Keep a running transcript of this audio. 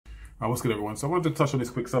What's good, everyone? So I wanted to touch on this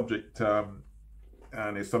quick subject,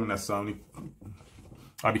 and it's something that's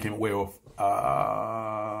I became aware of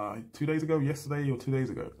 2 days ago, yesterday or 2 days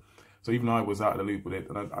ago. So even though I was out of the loop with it,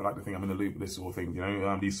 and I like to think I'm in the loop with this sort of thing, you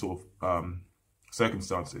know, these sort of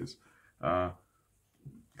circumstances.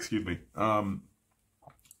 Excuse me.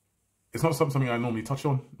 It's not something I normally touch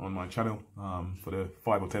on my channel. For the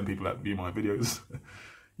 5 or 10 people that view my videos,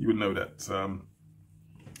 you would know that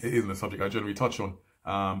it isn't a subject I generally touch on.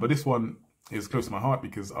 But this one is close to my heart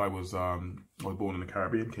because I was born in the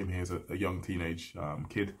Caribbean, came here as a young teenage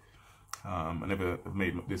kid. I never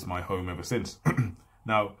made this my home ever since.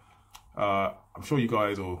 Now, I'm sure you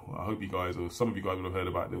guys, or I hope you guys, or some of you guys will have heard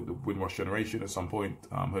about the Windrush generation at some point.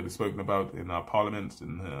 Heard it spoken about in our parliaments,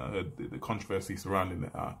 and heard the controversy surrounding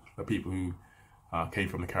the people who came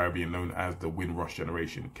from the Caribbean, known as the Windrush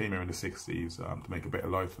generation. Came here in the 60s to make a better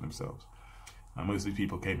life for themselves. Most of these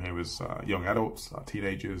people came here as young adults,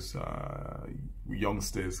 teenagers,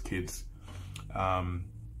 youngsters, kids, and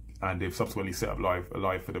they've subsequently set up a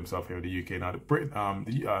life for themselves here in the UK. Now,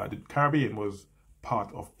 the Caribbean was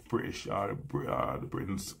part of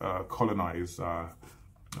Britain's colonized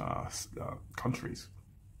countries,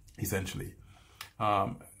 essentially.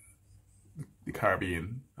 The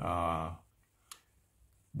Caribbean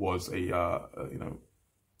was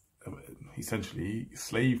essentially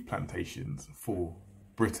slave plantations for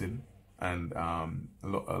Britain and a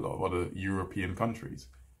lot of other European countries.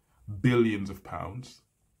 Billions of pounds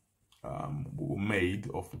were made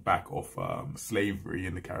off the back of slavery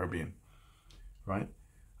in the Caribbean, right?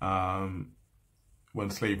 When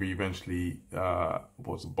slavery eventually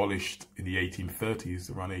was abolished in the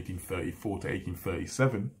 1830s, around 1834 to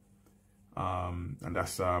 1837, and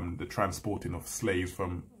that's the transporting of slaves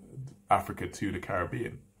from Africa to the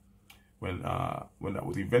Caribbean. When that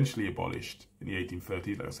was eventually abolished in the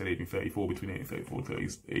 1830s, like I said, 1834, between 1834 and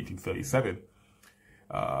 1837,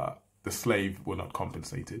 the slaves were not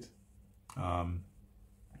compensated.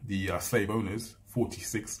 The slave owners,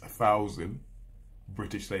 46,000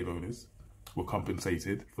 British slave owners, were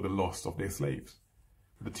compensated for the loss of their slaves,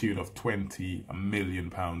 to the tune of £20 million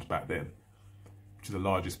back then, which is the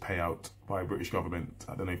largest payout by a British government.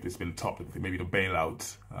 I don't know if it's been topped, maybe the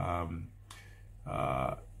bailout.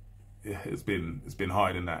 It's been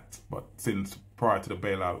higher than that, but since prior to the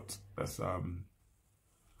bailout, that's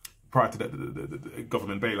prior to the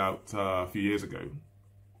government bailout a few years ago,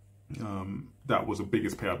 that was the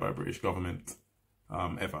biggest payout by a British government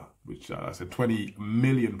ever, which I said £20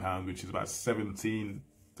 million, which is about 17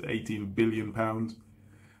 to 18 billion pounds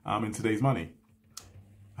in today's money.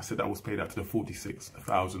 I said that was paid out to the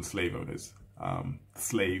 46,000 slave owners.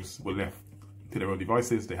 Slaves were left to their own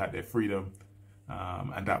devices. They had their freedom.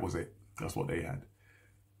 And that was it. That's what they had.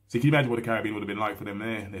 So you can imagine what the Caribbean would have been like for them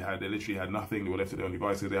there. They literally had nothing. They were left to their own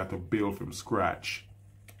devices. They had to build from scratch,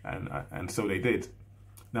 and so they did.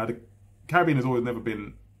 Now the Caribbean has always never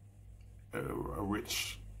been a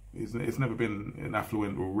rich. It's never been an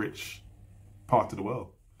affluent or rich part of the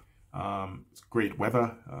world. It's great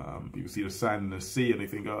weather. People see the sand and the sea and they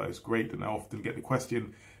think, oh, it's great. And I often get the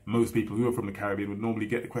question. Most people who are from the Caribbean would normally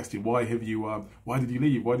get the question, why did you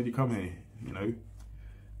leave? Why did you come here? You know,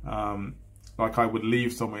 like I would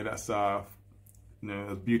leave somewhere that's you know,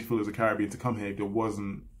 as beautiful as the Caribbean to come here if there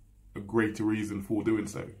wasn't a greater reason for doing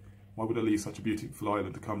so. Why would I leave such a beautiful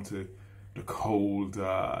island to come to the cold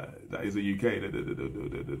that is the UK,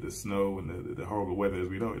 the snow and the horrible weather as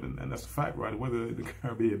we know it? And that's a fact, right? The weather in the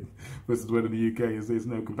Caribbean versus the weather in the UK there's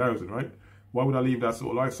no comparison, right? Why would I leave that sort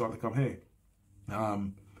of lifestyle to come here?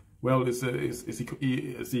 Well, it's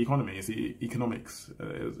the economy, it's the economics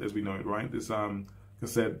as we know it, right? This, like I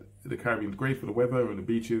said, the Caribbean's great for the weather and the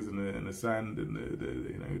beaches and the sand and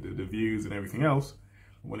the views and everything else.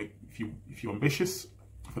 If you're ambitious,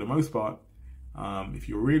 for the most part, if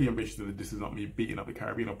you're really ambitious, and this is not me beating up the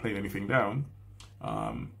Caribbean or playing anything down,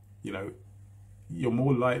 you know, you're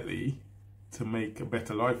more likely to make a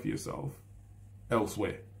better life for yourself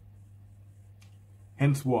elsewhere.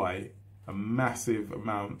 Hence why a massive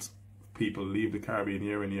amount of people leave the Caribbean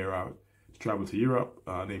year in, year out to travel to Europe,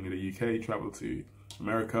 namely the UK, travel to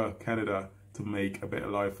America, Canada, to make a better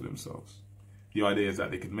life for themselves. The idea is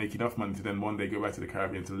that they can make enough money to then one day go back to the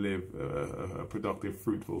Caribbean to live a productive,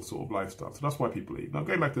 fruitful sort of lifestyle. So that's why people leave. Now,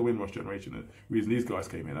 going back to the Windrush generation, the reason these guys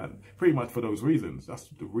came in, and pretty much for those reasons, that's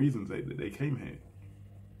the reasons they came here.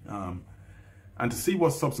 And to see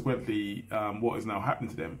what subsequently, what is now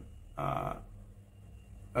happening to them,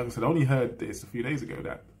 like I said, I only heard this a few days ago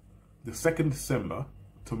that the 2nd December,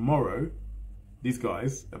 tomorrow, these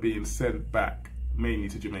guys are being sent back mainly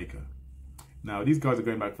to Jamaica. Now, these guys are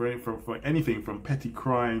going back for anything from petty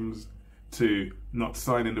crimes to not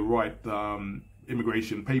signing the right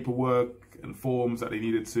immigration paperwork and forms that they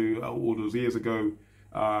needed to all those years ago.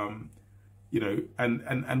 You know,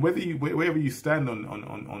 and wherever you stand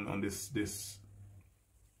on this,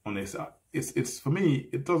 it's for me,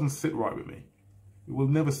 it doesn't sit right with me. It will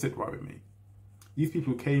never sit right with me. These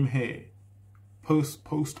people came here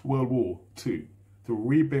post World War II to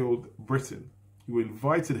rebuild Britain. You were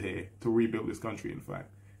invited here to rebuild this country. In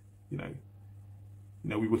fact, you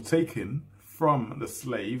know, we were taken from the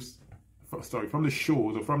slaves, from the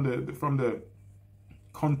shores or from the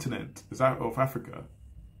continent of Africa,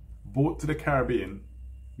 brought to the Caribbean.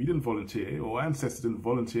 We didn't volunteer, or ancestors didn't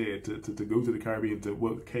volunteer to go to the Caribbean to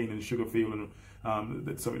work cane and sugar field and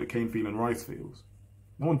the cane field and rice fields.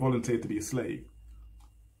 No one volunteered to be a slave.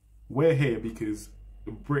 We're here because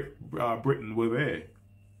Britain were there.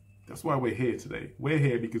 That's why we're here today. We're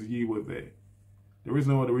here because you were there. There is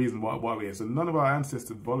no other reason why we're here. So none of our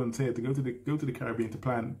ancestors volunteered to go to the Caribbean to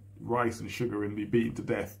plant rice and sugar and be beaten to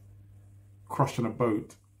death, crushed on a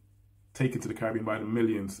boat, taken to the Caribbean by the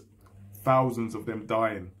millions, thousands of them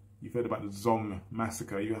dying. You've heard about the Zong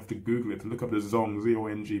massacre. You have to Google it to look up the Zong,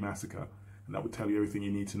 Z-O-N-G massacre, and that would tell you everything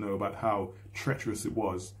you need to know about how treacherous it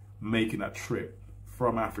was making that trip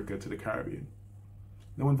from Africa to the Caribbean.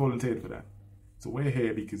 No one volunteered for that. So we're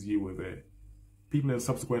here because you were there. People then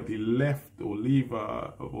subsequently left or leave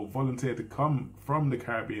or volunteered to come from the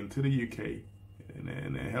Caribbean to the UK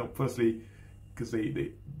and help, firstly, because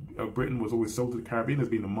Britain was always sold to the Caribbean as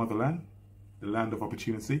being the motherland, the land of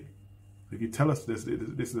opportunity. If you tell us this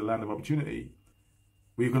is the land of opportunity,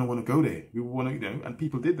 we're going to want to go there. We want to, you know, and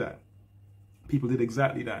people did that. People did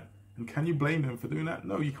exactly that. And can you blame them for doing that?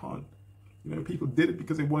 No, you can't. You know, people did it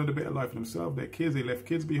because they wanted a better life for themselves, their kids. They left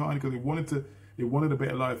kids behind because they wanted a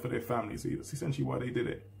better life for their families. So that's essentially why they did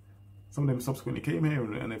it. Some of them subsequently came here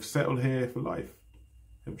and they've settled here for life.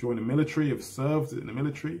 They've joined the military, have served in the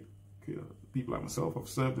military. People like myself have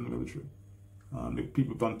served in the military.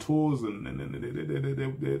 People have done tours and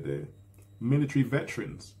they're military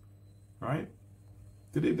veterans, right?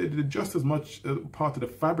 They're just as much part of the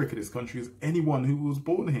fabric of this country as anyone who was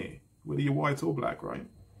born here, whether you're white or black, right?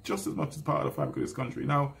 Just as much as part of the fabric of this country.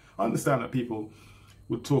 Now, I understand that people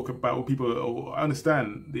would talk about, or I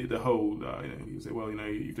understand the whole, you know, you say, well, you know,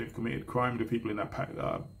 if they've committed crime, the people in that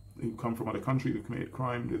who come from other countries who've committed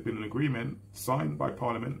crime, there's been an agreement signed by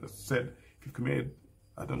Parliament that said if you've committed,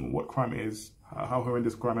 I don't know what crime it is, how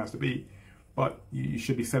horrendous crime has to be, but you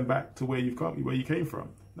should be sent back to where you came from.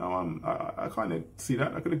 Now, I kind of see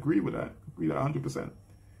that. I could agree with that. Agree that 100%.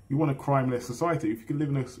 You want a crime-less society. If you could live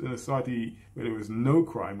in a society where there is no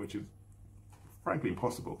crime, which is frankly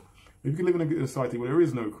impossible. If you could live in a society where there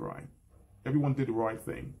is no crime, everyone did the right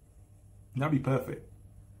thing, that'd be perfect.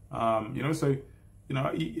 You know, so you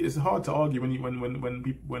know, it's hard to argue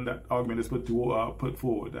when that argument is put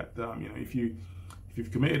forward that you know, if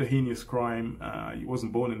you've committed a heinous crime, you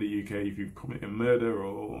wasn't born in the UK, if you've committed a murder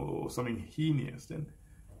or something heinous, then,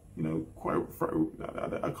 you know,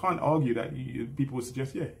 I can't argue that people would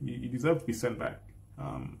suggest, yeah, you deserve to be sent back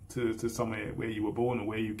to somewhere where you were born or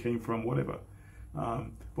where you came from, whatever.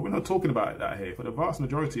 But we're not talking about that here. For the vast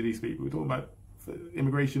majority of these people, we're talking about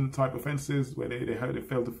immigration type offences where they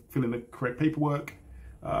failed to fill in the correct paperwork.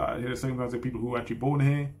 There's sometimes people who are actually born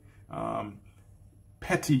here.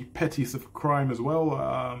 Petty crime as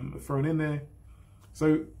well, thrown in there.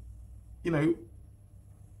 So, you know,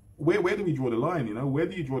 where do we draw the line? You know, where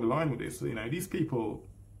do you draw the line with this? So, you know, these people,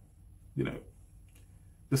 you know,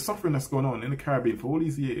 the suffering that's gone on in the Caribbean for all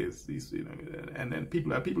these years, you know, and then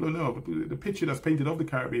people don't know, but the picture that's painted of the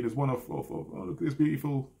Caribbean is one of oh, look at this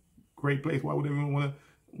beautiful, great place. Why would everyone want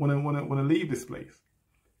to leave this place?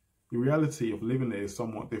 The reality of living there is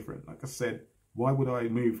somewhat different. Like I said, why would I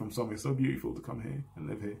move from somewhere so beautiful to come here and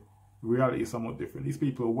live here? The reality is somewhat different. These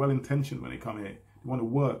people are well-intentioned when they come here. They want to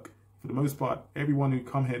work. For the most part, everyone who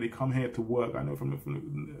come here, they come here to work. I know from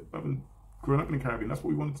growing up in the Caribbean, that's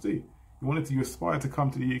what we wanted to do. You aspire to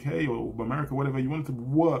come to the UK or America, whatever. You wanted to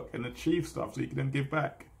work and achieve stuff so you could then give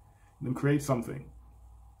back and then create something.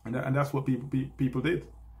 And that's what people did.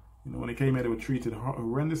 You know, when they came here, they were treated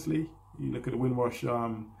horrendously. You look at the Windrush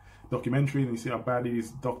documentary and you see how bad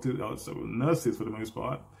these doctors, nurses for the most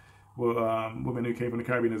part, were women who came from the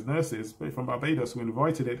Caribbean as nurses, but from Barbados, who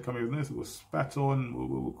invited her to come here as nurses, were spat on,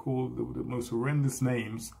 were called the most horrendous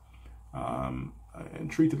names, and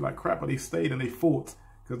treated like crap. But they stayed and they fought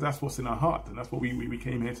because that's what's in our heart, and that's what we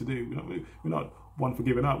came here to do. We're not one for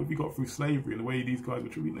giving up. If we got through slavery and the way these guys were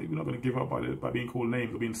treated, we're not going to give up by being called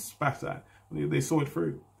names or being spat at. They saw it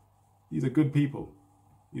through. These are good people.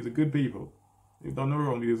 These are good people. They've done no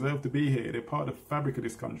wrong. They deserve to be here. They're part of the fabric of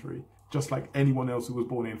this country. just like anyone else who was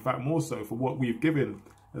born here. In fact, more so for what we've given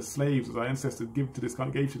as slaves, as our ancestors gave to this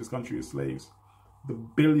country as slaves. The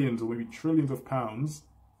billions or maybe trillions of pounds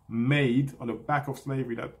made on the back of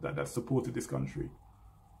slavery that supported this country.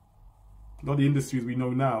 A lot of the industries we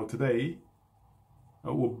know now today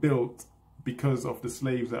were built because of the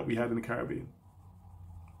slaves that we had in the Caribbean,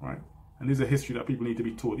 right? And this is a history that people need to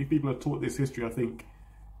be taught. If people are taught this history, I think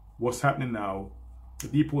what's happening now, the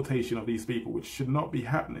deportation of these people, which should not be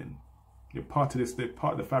happening, they're part of this, they're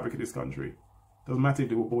part of the fabric of this country. Doesn't matter if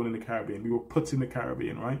they were born in the Caribbean. We were put in the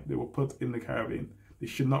Caribbean, right? They were put in the Caribbean. They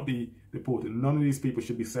should not be deported. None of these people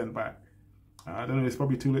should be sent back. I don't know, it's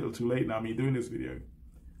probably too little too late now, me doing this video.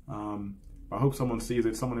 I hope someone sees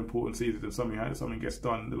it, someone important sees it, and something gets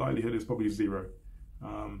done. The likelihood is probably zero.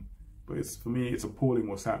 But for me, it's appalling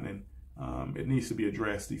what's happening. It needs to be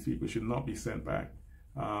addressed. These people should not be sent back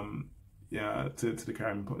to the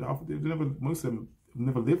Caribbean. Most of them have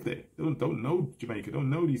never lived there. They don't know Jamaica, don't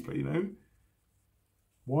know these places, you know?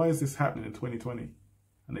 Why is this happening in 2020?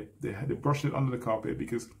 And they're brushing it under the carpet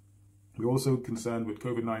because we're also concerned with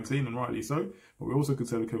COVID-19, and rightly so, but we're also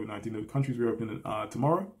concerned with COVID-19. The countries we're opening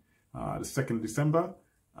tomorrow, the 2nd of December,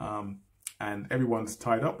 and everyone's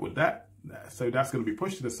tied up with that. So that's going to be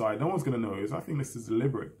pushed to the side. No one's going to know. I think this is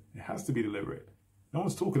deliberate. It has to be deliberate. No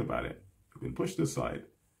one's talking about it. It's been pushed to the side.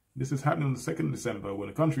 This is happening on the 2nd of December when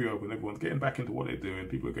the country opens. Everyone's getting back into what they're doing.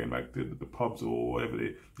 People are going back to the pubs or whatever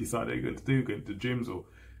they decide they're going to do, going to gyms or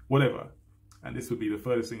whatever. And this would be the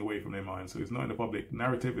furthest thing away from their mind. So it's not in the public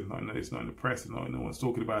narrative. It's not in the press. No one's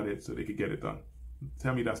talking about it so they could get it done.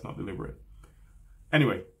 Tell me that's not deliberate.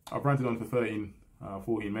 Anyway, I've ranted on for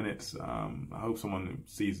 14 minutes. I hope someone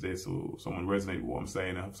sees this or someone resonates with what I'm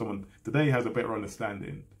saying. I hope someone today has a better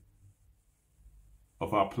understanding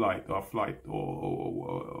of our plight, our flight,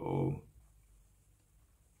 or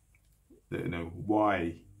you know,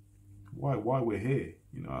 why we're here.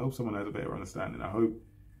 You know, I hope someone has a better understanding. I hope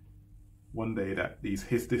one day that this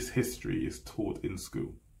history is taught in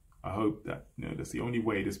school. I hope that, you know, that's the only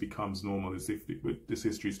way this becomes normal, is if this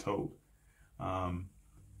history is told.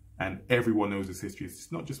 And everyone knows this history.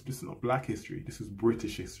 This is not black history. This is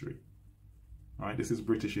British history, right? This is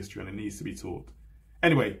British history, and it needs to be taught.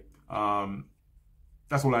 Anyway,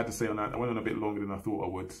 that's all I had to say on that. I went on a bit longer than I thought I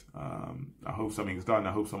would. I hope something's done.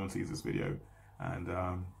 I hope someone sees this video, and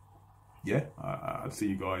yeah, I'll see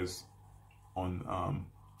you guys on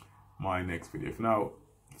my next video. For now,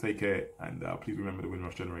 take care, and please remember the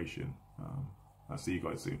Windrush generation. I'll see you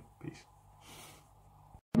guys soon. Peace.